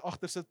 kinders op die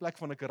agtersitplek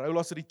van 'n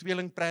Corolla, so die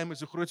tweelingpram is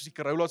so groot soos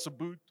die Corolla se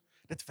boot.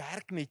 Dit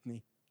werk net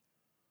nie.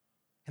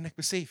 En ek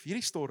besef,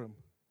 hierdie storm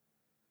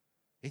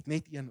het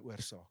net een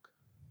oorsaak.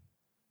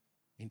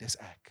 En dis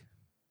ek.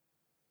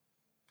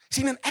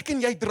 Sien, en ek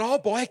en jy dra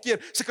baie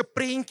keer sulke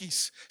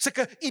prentjies,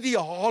 sulke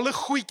ideale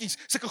goedjies,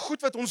 sulke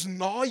goed wat ons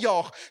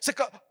najaag,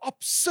 sulke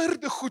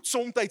absurde goed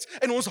soms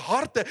in ons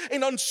harte, en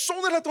dan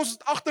sonder dat ons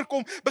dit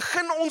agterkom,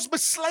 begin ons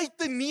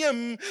besluite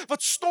neem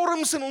wat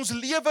storms in ons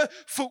lewe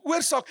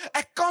veroorsaak.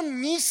 Ek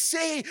kan nie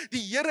sê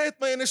die Here het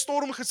my in 'n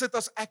storm gesit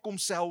as ek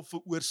homself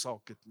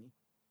veroorsaak het nie.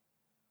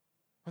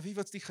 Maar wie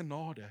wat's die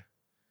genade?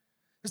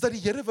 Is dat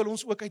die Here wil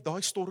ons ook uit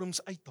daai storms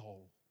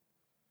uithaal.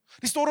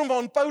 Die storm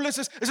waarin Paulus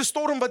is 'n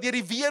storm wat deur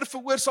die weer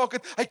veroorsaak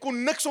het. Hy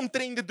kon niks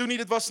omtrent dit doen nie,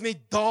 dit was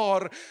net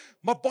daar.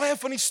 Maar baie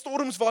van die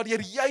storms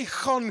waardeur jy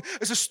gaan,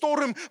 is 'n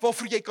storm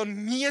waarvoor jy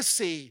kan nee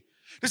sê.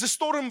 Dis 'n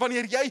storm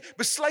wanneer jy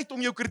besluit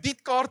om jou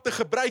kredietkaart te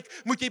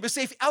gebruik, moet jy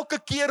besef, elke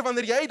keer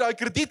wanneer jy daai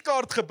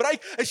kredietkaart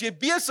gebruik, is jy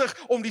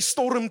besig om die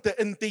storm te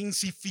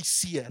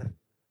intensifiseer.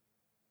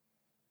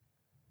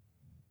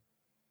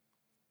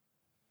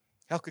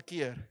 Elke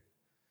keer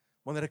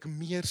wanneer ek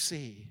meer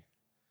sê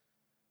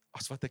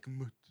as wat ek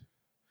moet.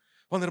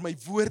 Wanneer my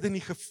woorde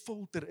nie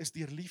gefilter is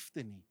deur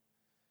liefde nie.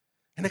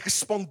 En ek is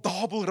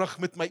spandabelrig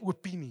met my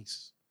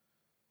opinies.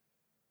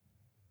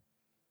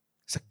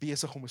 Is ek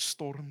besig om 'n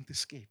storm te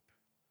skep.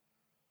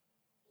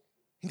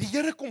 En die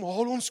Here kom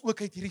haal ons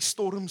ook uit hierdie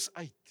storms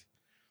uit.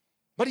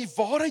 Maar die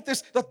waarheid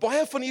is dat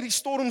baie van hierdie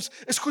storms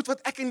is goed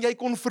wat ek en jy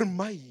kon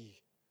vermy.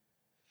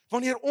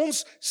 Wanneer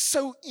ons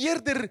sou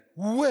eerder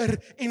hoor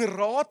en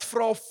raad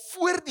vra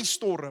voor die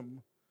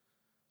storm,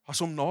 as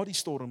om na die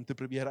storm te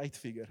probeer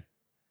uitfigure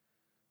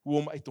hoe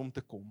om uit hom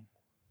te kom.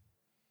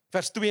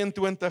 Vers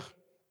 22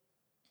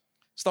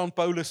 staan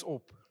Paulus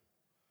op.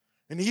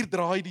 En hier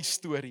draai die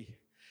storie.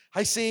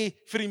 Hy sê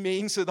vir die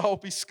mense daar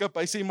op die skip,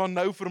 hy sê, maar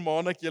nou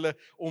vermaan ek julle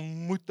om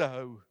moed te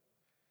hou,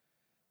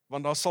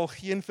 want daar sal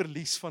geen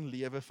verlies van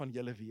lewe van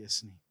julle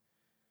wees nie,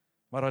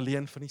 maar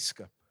alleen van die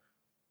skip.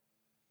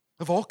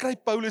 En waar kry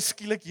Paulus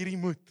skielik hierdie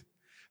moed?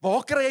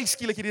 Waar kry hy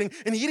skielik hierdie ding?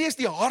 En hierdie is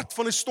die hart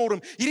van 'n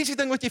storm. Hierdie is die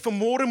ding wat jy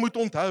vanmôre moet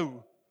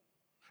onthou.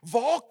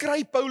 Waar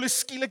kry Paulus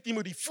skielik die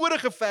moed? Die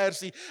vorige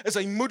versie is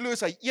hy moedeloos,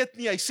 hy eet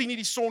nie, hy sien nie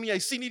die son nie, hy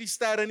sien nie die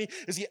sterre nie,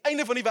 is die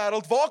einde van die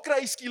wêreld. Waar kry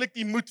hy skielik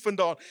die moed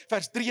vandaan?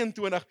 Vers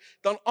 23,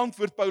 dan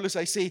antwoord Paulus,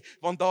 hy sê,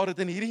 want daar het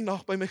in hierdie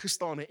nag by my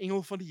gestaan 'n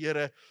engel van die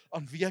Here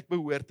aan wie ek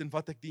behoort en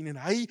wat ek dien, en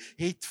hy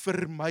het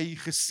vir my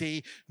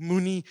gesê,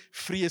 moenie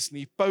vrees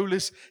nie.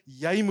 Paulus,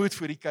 jy moet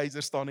voor die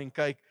keiser staan en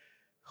kyk,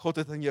 God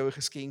het aan jou 'n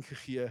geskenk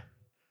gegee,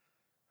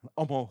 en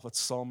almal wat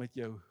saam met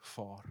jou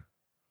vaar.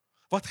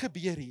 Wat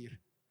gebeur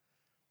hier?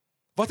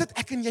 Wat het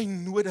ek en jy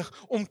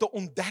nodig om te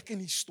ontdek in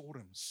die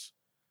storms?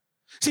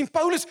 Sien,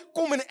 Paulus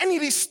kom in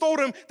hierdie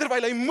storm,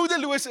 terwyl hy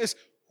moedeloos is,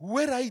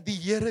 hoor hy die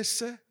Here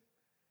se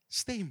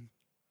stem.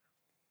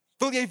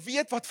 Wil jy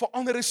weet wat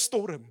verander 'n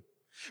storm?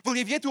 Wil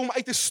jy weet hoe om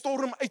uit 'n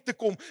storm uit te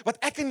kom?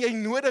 Wat ek en jy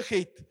nodig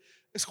het,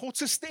 is God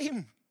se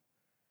stem.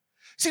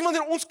 Sien,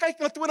 wanneer ons kyk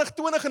na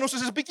 2020 en ons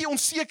is 'n bietjie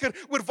onseker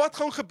oor wat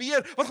gaan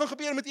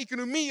gebeur met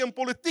ekonomie en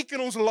politiek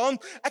in ons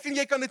land. Ek en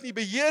jy kan dit nie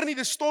beheer nie,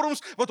 die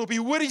storms wat op die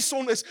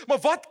horison is. Maar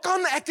wat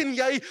kan ek en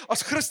jy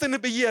as Christene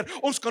beheer?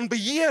 Ons kan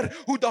beheer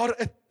hoe daar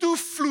 'n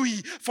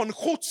toevloei van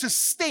God se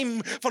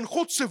stem, van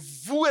God se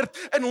woord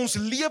in ons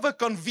lewe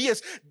kan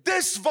wees.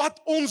 Dis wat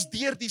ons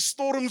deur die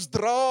storms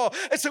dra,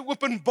 is 'n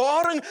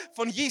openbaring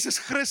van Jesus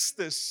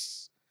Christus.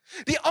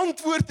 Die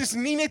antwoord is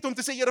nie net om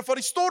te sê, Here, vat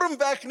die storm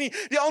weg nie.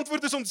 Die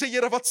antwoord is om te sê,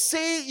 Here, wat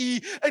sê U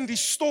in die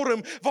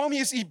storm?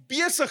 Waarmee is U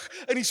besig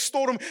in die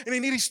storm? En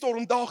in hierdie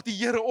storm daag die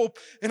Here op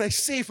en hy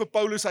sê vir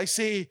Paulus, hy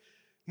sê,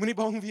 moenie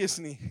bang wees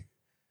nie.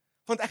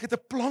 Want ek het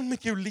 'n plan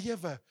met jou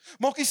lewe.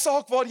 Maak nie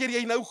saak waar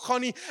jy nou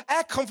gaan nie.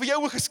 Ek gaan vir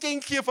jou 'n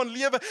geskenk gee van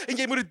lewe en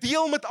jy moet dit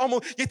deel met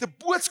almal. Jy het 'n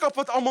boodskap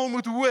wat almal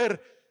moet hoor.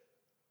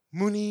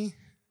 Moenie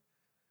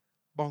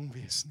bang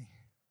wees nie.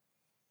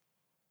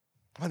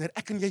 Wanneer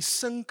ek en jy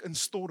sink in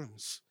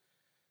storms,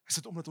 is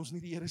dit omdat ons nie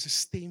die Here se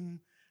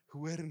stem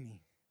hoor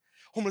nie.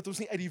 Omdat ons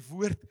nie uit die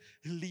woord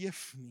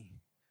leef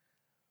nie.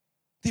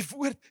 Die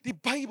woord, die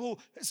Bybel,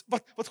 is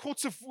wat God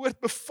se woord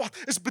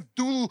bevat, is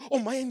bedoel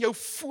om my en jou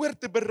voor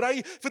te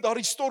berei vir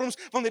daardie storms.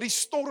 Wanneer die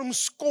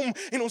storms kom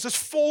en ons is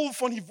vol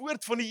van die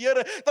woord van die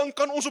Here, dan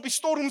kan ons op die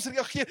storms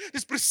reageer.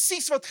 Dis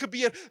presies wat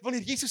gebeur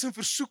wanneer Jesus in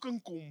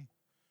versoeking kom.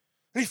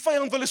 Die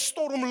vyand wil 'n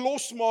storm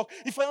losmaak.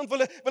 Die vyand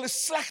wil 'n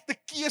slegte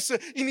keuse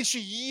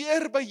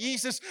initieer by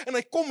Jesus en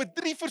hy kom met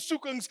 3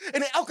 versoekings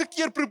en elke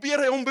keer probeer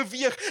hy hom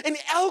beweeg en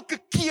elke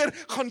keer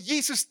gaan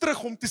Jesus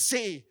terug om te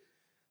sê,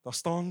 daar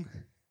staan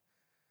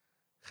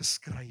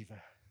geskrywe.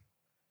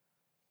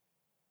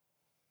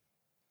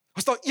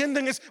 As daar een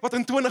ding is wat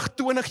in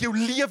 2020 jou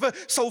lewe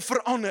sal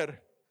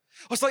verander,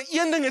 as daar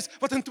een ding is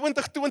wat in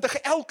 2020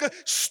 elke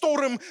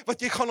storm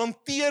wat jy gaan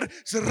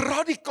hanteer,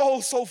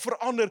 radikaal sal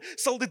verander,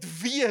 sal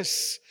dit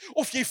wees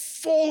of jy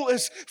vol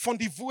is van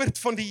die woord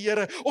van die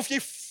Here, of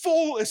jy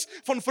vol is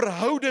van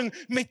verhouding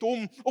met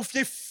hom, of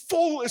jy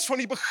vol is van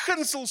die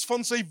beginsels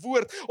van sy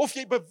woord, of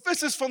jy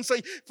bewus is van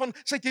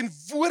sy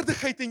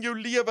teenwoordigheid in jou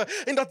lewe,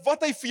 en dat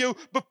wat hy vir jou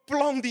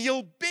beplan die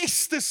heel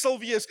beste sal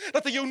wees,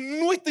 dat hy jou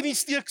nooit in die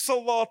steek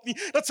sal laat nie,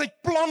 dat sy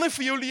planne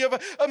vir jou lewe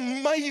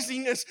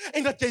amazing is,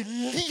 en dat jy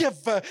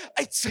lewe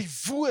uit sy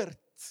woord.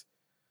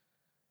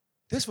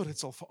 Dis wat dit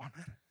sal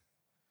verander.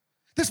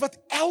 Dis wat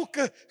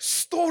elke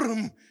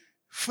storm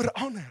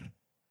verander.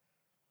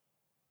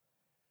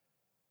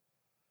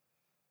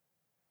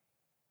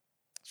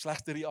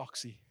 Slegte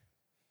reaksie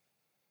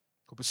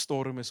op 'n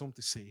storm is om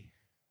te sê,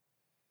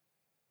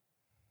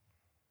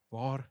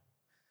 waar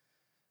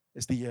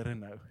is die Here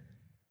nou?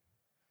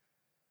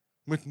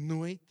 Moet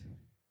nooit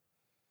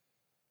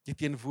die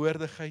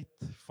teenwoordigheid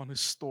van 'n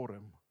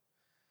storm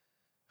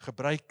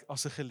gebruik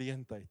as 'n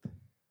geleentheid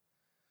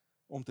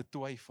om te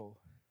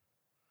twyfel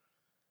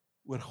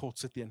oor God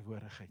se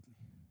teenwoordigheid nie.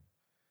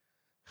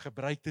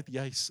 Gebruik dit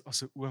juis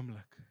as 'n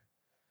oomblik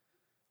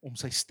om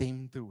sy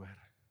stem te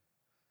hoor.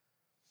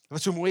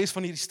 Wat so mooi is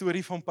van hierdie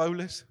storie van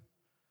Paulus,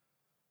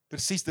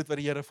 presies dit wat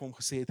die Here vir hom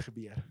gesê het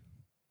gebeur.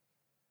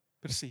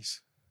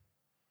 Presies.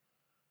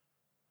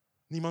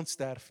 Niemand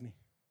sterf nie.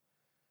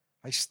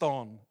 Hy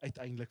staan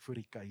uiteindelik voor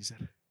die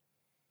keiser.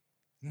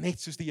 Net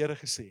soos die Here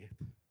gesê het.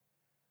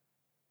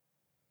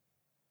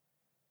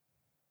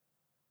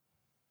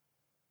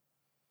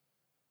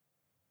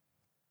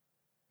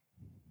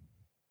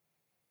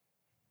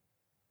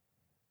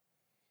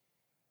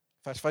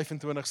 Vers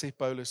 25 sê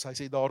Paulus, hy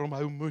sê daarom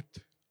hou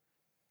moed.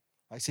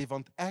 Hy sê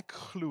want ek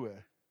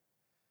glo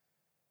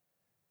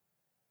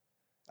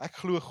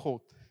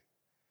God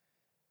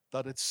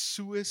dat dit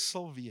so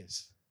sal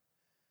wees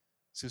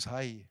soos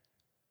hy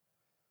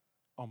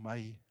aan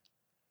my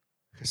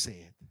gesê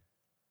het.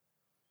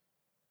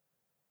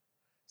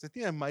 Is dit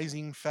nie 'n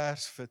amazing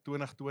vers vir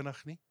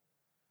 2020 nie?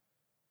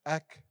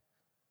 Ek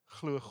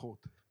glo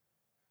God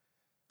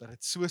dat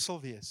dit so sal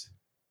wees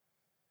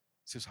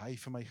soos hy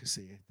vir my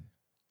gesê het.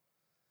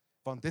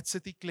 Want dit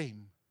sit die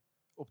klem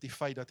op die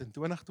feit dat in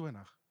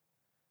 2020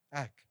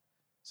 ek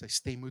sy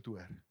stem moet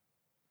hoor. In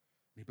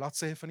die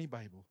bladsye van die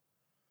Bybel,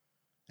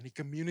 in die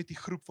community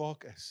groep waar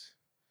ek is,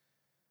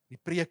 die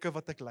preke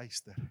wat ek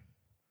luister,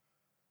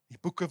 die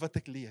boeke wat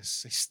ek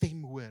lees, sy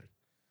stem hoor.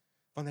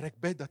 Wanneer ek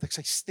bid dat ek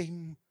sy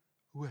stem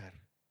hoor.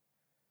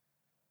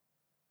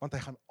 Want hy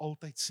gaan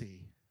altyd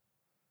sê,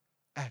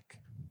 ek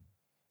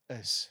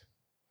is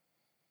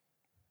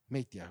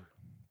met jou.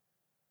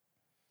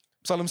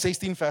 Psalm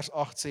 16 vers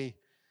 8 sê,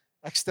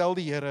 ek stel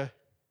die Here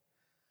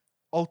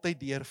altyd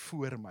deur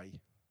voor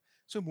my.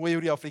 So mooi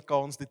hoe die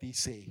Afrikaans dit hier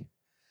sê.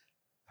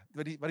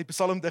 Wat die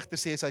psalmdigter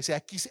sê, is hy sê,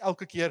 ek kies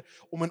elke keer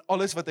om in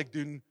alles wat ek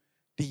doen,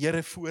 die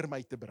Here voor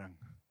my te bring.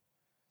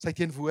 Sy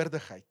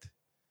teenwoordigheid.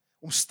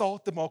 Om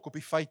staat te maak op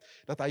die feit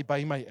dat hy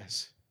by my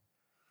is.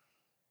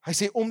 Hy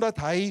sê, omdat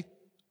hy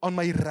aan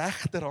my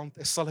regterhand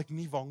is, sal ek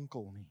nie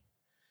wankel nie.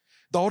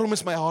 Daarom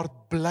is my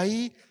hart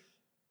bly,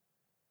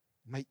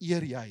 my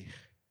eer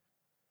juig.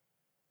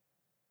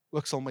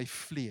 ook sal my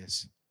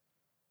vlees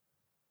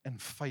in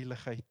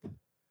veiligheid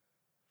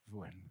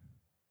woon.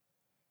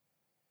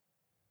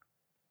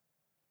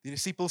 Die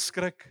disippels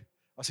skrik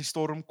as die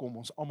storm kom,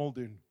 ons almal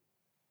doen.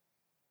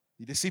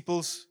 Die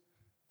disippels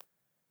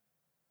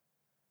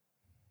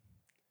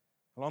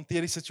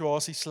hanteer die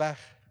situasie sleg,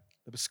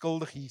 hulle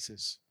beskuldig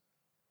Jesus.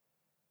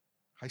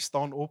 Hy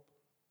staan op,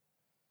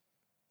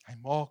 hy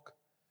maak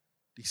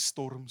die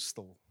storm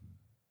stil.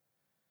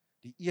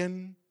 Die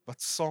een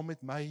wat saam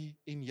met my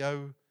en jou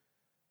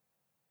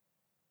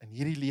in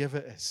hierdie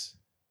lewe is,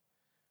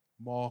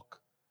 maak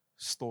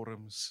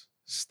storms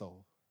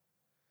stil.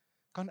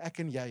 Kan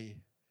ek en jy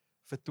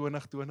vir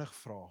 2020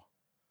 vra?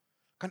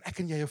 Kan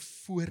ek en jy 'n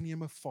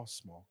voorneme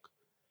vasmaak?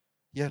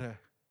 Here,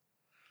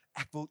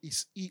 ek wil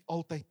U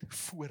altyd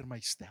voor my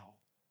stel.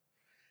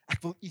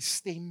 Ek wil U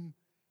stem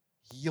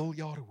heel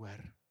jaar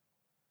hoor.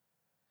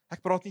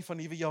 Ek praat nie van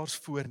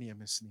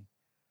nuwejaarsvoornemes nie.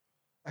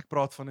 Ek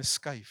praat van 'n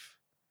skuif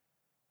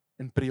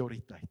in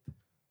prioriteit.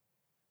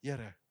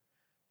 Here,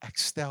 ek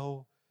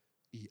stel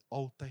U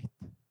altyd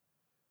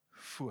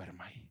voor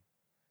my.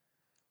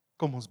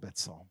 Kom ons bid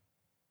saam.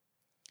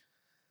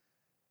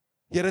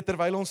 Here,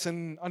 terwyl ons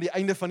aan die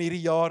einde van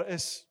hierdie jaar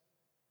is,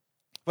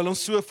 wil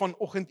ons so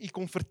vanoggend U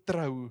kom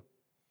vertrou,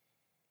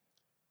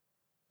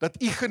 dat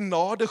U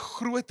genade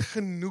groot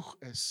genoeg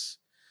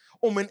is,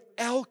 om in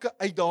elke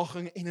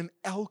uitdaging en in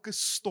elke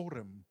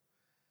storm,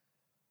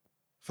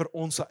 vir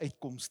ons 'n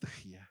uitkoms te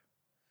gee.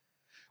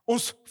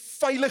 Ons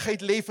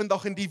veiligheid lê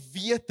vandag in die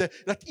wete,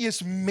 dat U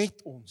is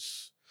met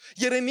ons.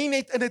 Here, nie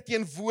net in 'n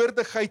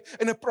teenwoordigheid,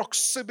 in 'n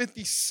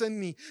proximity sin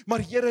nie, maar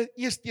Here,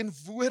 U is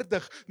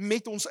teenwoordig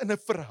met ons in 'n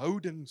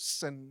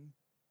verhoudingssin.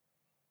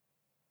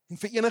 En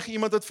vir enige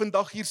iemand wat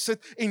vandag hier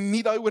sit en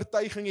nie daai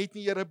oortuiging het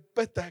nie, Here,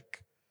 bid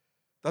ek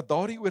dat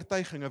daardie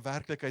oortuiging 'n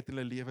werklikheid in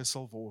hulle lewe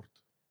sal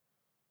word.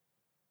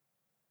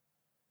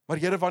 Maar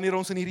Here, wanneer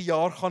ons in hierdie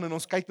jaar gaan en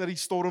ons kyk na die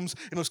storms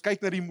en ons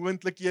kyk na die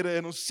moontlikhede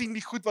en ons sien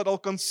die goed wat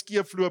dalk kan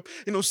skeefloop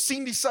en ons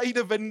sien die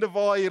suidewinde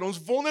waai en ons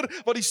wonder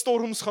wat die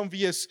storms gaan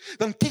wees,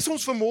 dan kies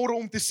ons vanmôre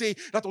om te sê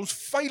dat ons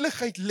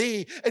veiligheid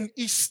lê in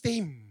U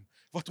stem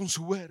wat ons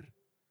hoor.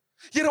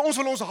 Here, ons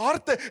wil ons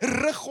harte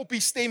rig op U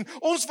stem.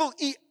 Ons wil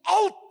U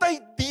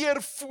altyd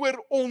deur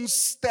voor ons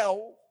stel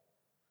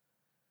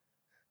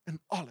in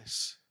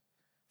alles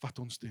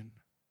wat ons doen.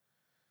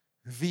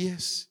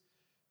 Wees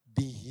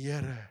die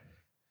Here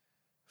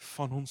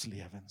van ons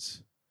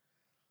lewens.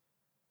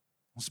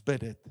 Ons bid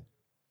dit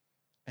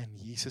in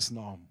Jesus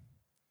naam.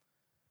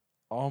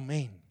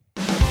 Amen.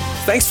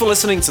 Thanks for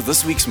listening to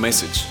this week's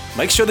message.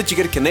 Make sure that you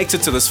get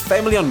connected to this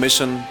family on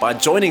mission by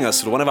joining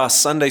us at one of our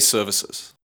Sunday services.